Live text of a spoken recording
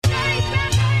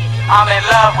I'm in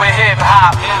love with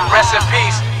hip-hop. Rest in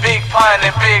peace, Big Pun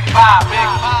and Big Pop.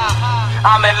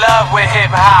 I'm in love with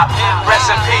hip-hop. Rest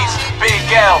in peace, Big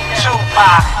L,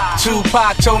 Tupac.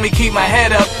 Tupac told me keep my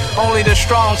head up. Only the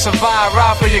strong survive.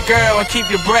 Ride for your girl and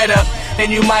keep your bread up. And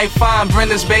you might find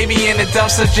Brenda's baby in the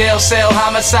dumpster, jail cell,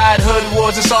 homicide, hood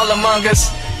wars, it's all among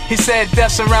us. He said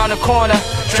death's around the corner,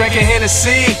 drinking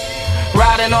Hennessy,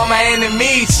 riding on my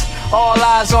enemies. All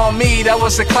eyes on me, that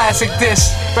was a classic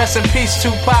diss. Rest in peace,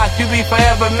 Tupac, you be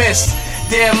forever missed.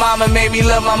 Dear mama made me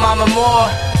love my mama more.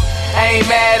 I ain't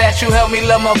mad at you, help me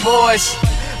love my boys.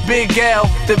 Big L,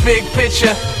 the big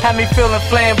picture, had me feeling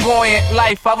flamboyant.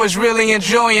 Life I was really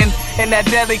enjoying. In that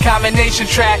deadly combination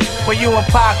track, when you and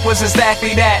Pac was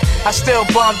exactly that. I still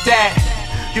bump that.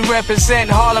 You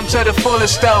represent Harlem to the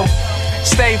fullest though.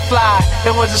 Stay fly,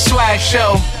 it was a swag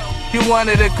show. You one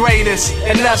of the greatest,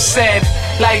 enough said.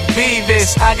 Like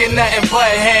Beavis, I get nothing but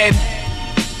head.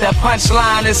 That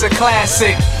punchline is a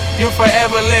classic. You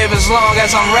forever live as long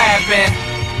as I'm rapping.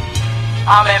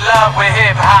 I'm in love with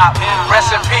hip-hop. Rest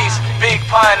in peace, Big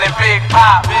Pun and Big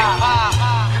Pop.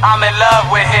 I'm in love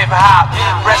with hip-hop.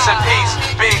 Rest in peace,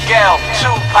 Big L,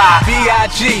 Tupac.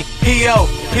 B-I-G-P-O-P-P-A.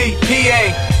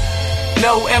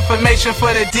 No information for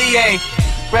the DA.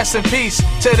 Rest in peace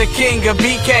to the king of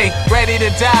BK. Ready to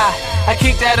die, I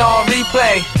keep that on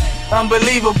replay.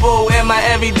 Unbelievable in my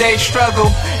everyday struggle.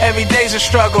 Every day's a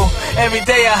struggle, every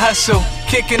day I hustle.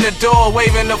 Kicking the door,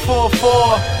 waving the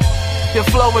 4-4. Your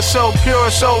flow is so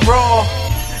pure, so raw.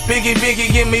 Biggie,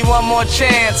 Biggie, give me one more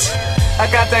chance. I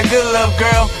got that good love,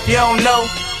 girl, you don't know.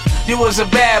 You was a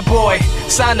bad boy,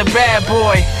 signed a bad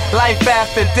boy. Life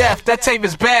after death, that tape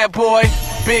is bad boy.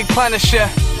 Big Punisher,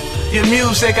 your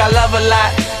music I love a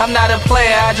lot. I'm not a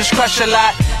player, I just crush a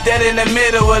lot. Dead in the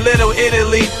middle, a little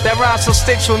Italy. That rhyme still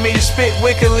sticks with me, you spit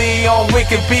wickedly on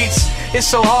wicked beats. It's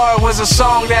So Hard was a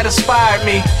song that inspired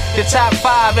me. Your top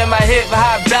 5 in my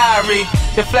hip-hop diary.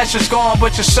 Your flesh is gone,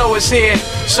 but your soul is here.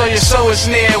 So your soul is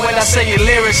near when I say your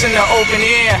lyrics in the open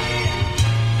ear.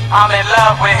 I'm in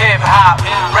love with hip-hop.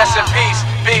 Rest in peace,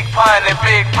 Big Pun and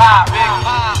Big Pop.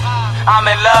 I'm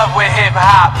in love with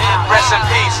hip-hop. Rest in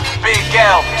peace, Big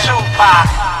L,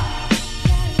 Tupac.